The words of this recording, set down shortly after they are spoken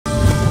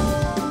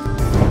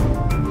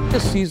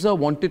Julius Caesar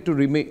wanted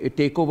to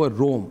take over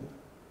Rome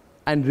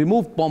and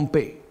remove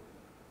Pompey,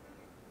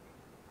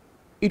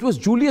 it was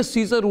Julius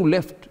Caesar who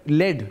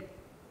led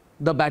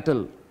the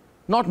battle,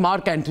 not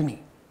Mark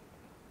Antony.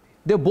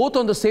 They're both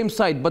on the same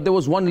side, but there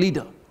was one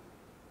leader.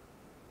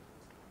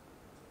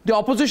 The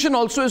opposition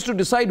also is to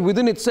decide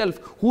within itself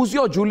who's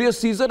your Julius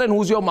Caesar and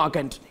who's your Mark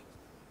Antony.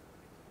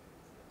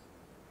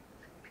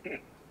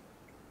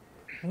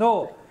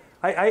 No,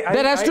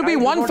 there has to be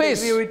one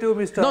face.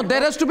 No, there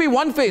has to be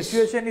one face. The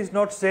situation is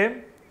not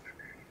same.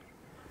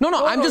 No,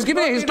 I'm just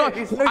giving a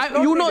history.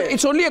 You know,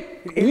 it's only a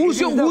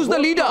who's the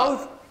leader.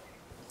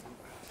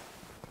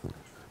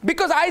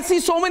 Because I see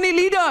so many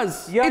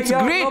leaders. Yeah, it's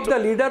great. Arnab, the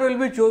leader will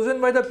be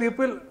chosen by the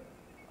people.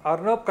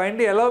 Arnab,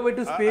 kindly allow me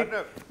to speak.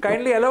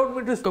 Kindly allow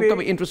me to speak.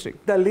 Interesting.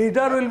 The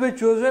leader will be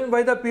chosen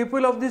by the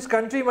people of this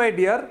country, my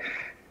dear.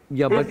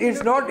 Yeah, but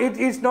it's not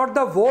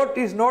the vote.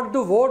 It's not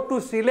the vote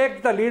to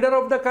select the leader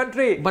of the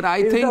country. But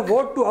I think the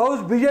vote to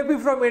oust BJP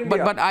from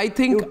India. But I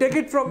think you take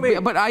it from me.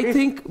 But I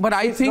think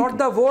it's not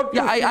the vote.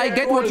 Yeah, I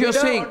get what you're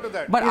saying.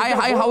 But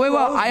I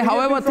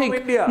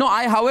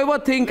however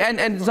think,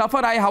 and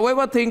Zafar, I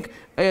however think,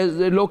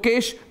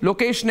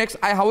 Lokesh next.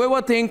 I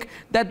however think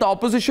that the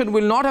opposition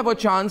will not have a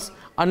chance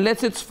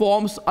unless it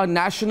forms a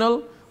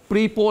national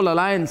pre-poll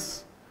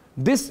alliance.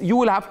 This you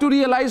will have to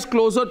realize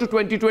closer to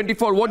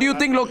 2024. What do you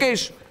think,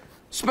 Lokesh?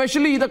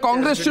 Especially the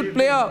Congress should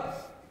play a,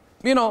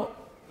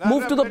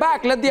 move to the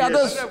back. Let the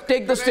others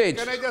take the stage.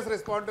 Can I just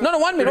respond to No,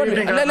 1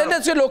 minute.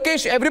 Let's say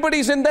Lokesh,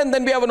 everybody's in there, and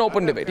then we have an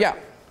open debate. Yeah.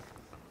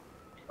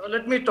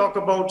 Let me talk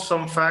about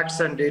some facts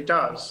and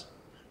data.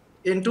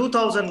 In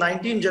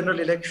 2019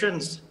 general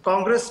elections,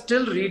 Congress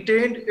still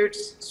retained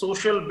its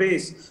social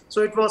base.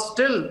 So it was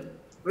still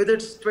with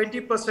its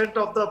 20%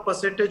 of the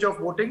percentage of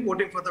voting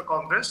for the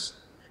Congress.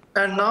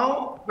 And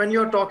now, when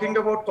you're talking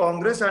about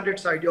Congress and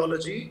its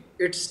ideology,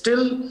 it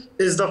still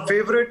is the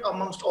favorite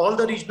amongst all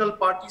the regional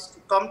parties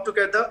to come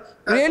together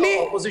as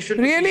the opposition.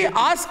 Really?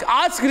 Ask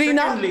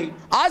Reena,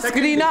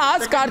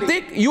 ask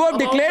Karthik. You have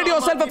declared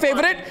yourself a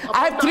favorite.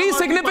 I have 3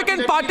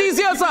 significant parties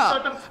here,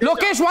 sir.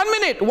 Lokesh, 1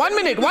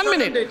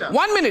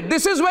 minute.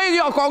 This is where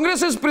your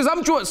Congress is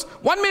presumptuous.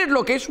 1 minute,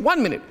 Lokesh,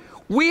 1 minute.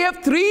 We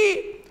have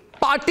 3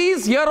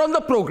 parties here on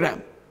the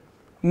program.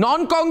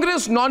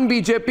 Non-Congress,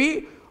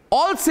 non-BJP.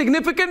 All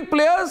significant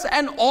players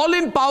and all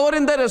in power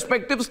in their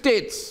respective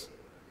states.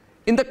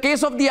 In the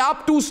case of the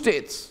AAP, 2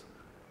 states.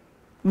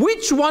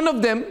 Which one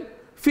of them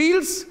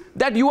feels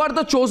that you are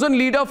the chosen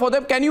leader for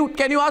them? Can you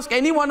ask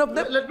any one of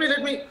them? Let me.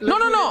 No.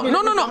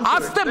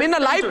 Ask them in a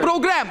live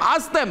program.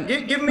 Ask them.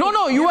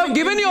 You have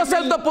given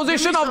yourself the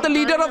position of the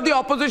leader of the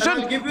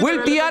opposition.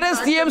 Will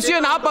TRS, TMC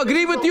and AAP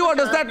agree with you, or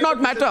does that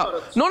not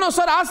matter? No,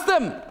 sir, ask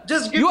them.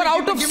 You are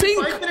out of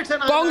sync.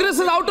 Congress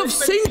is out of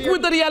sync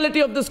with the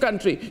reality of this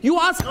country. You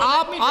ask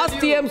AAP, ask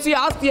TMC,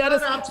 ask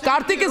TRS.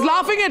 Karthik is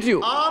laughing at you.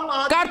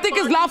 Karthik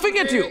is laughing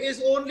at you.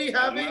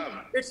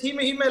 He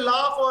may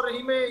laugh or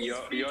he may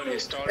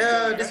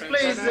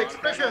display his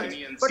expressions.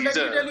 But let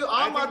me tell you,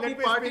 Aam Aadmi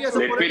Party as a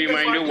Let me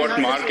remind you what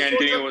Mark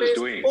Antony was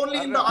doing.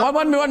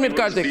 One minute,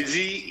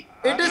 Karthik.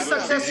 It is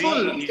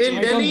successful in Delhi,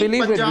 I don't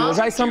believe it, viewers.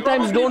 I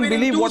sometimes don't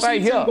believe what I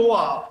hear.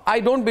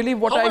 I don't believe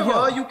what I hear.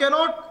 However, you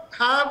cannot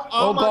have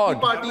Aam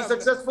Aadmi Party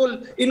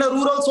successful in a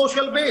rural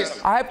social base.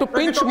 I have to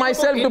pinch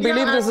myself to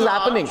believe this is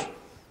happening.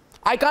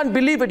 I can't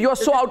believe it. You are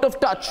so out of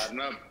touch.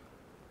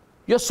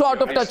 You're so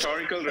out of touch.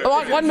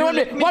 One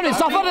minute.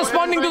 Zafar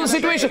responding to the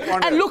situation.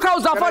 And look how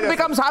Zafar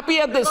becomes happy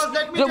at this.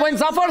 When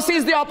Zafar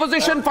sees the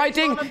opposition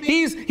fighting,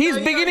 he's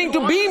beginning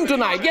to beam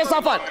tonight. Yes,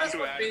 Zafar.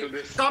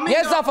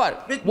 Yes, Zafar.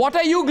 What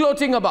are you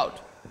gloating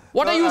about?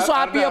 What are you so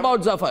happy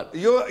about, Zafar? It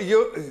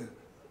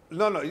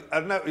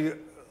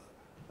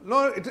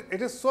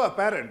is so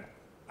apparent.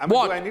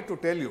 What? Do I need to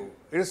tell you?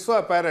 It is so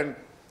apparent.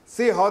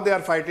 See how they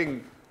are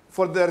fighting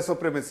for their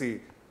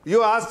supremacy.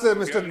 You asked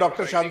Mr.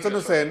 Dr.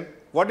 Santanu Sen,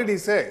 what did he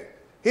say?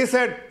 He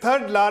said,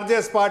 3rd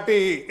largest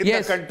party in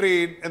the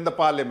country in the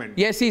parliament.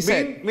 Yes, he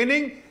said.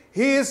 Meaning,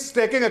 he is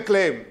taking a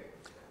claim.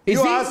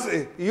 You asked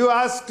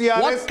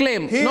TRS. What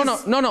claim?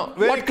 No.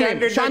 What claim?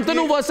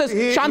 Shantanu versus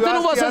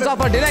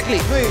Zafar directly.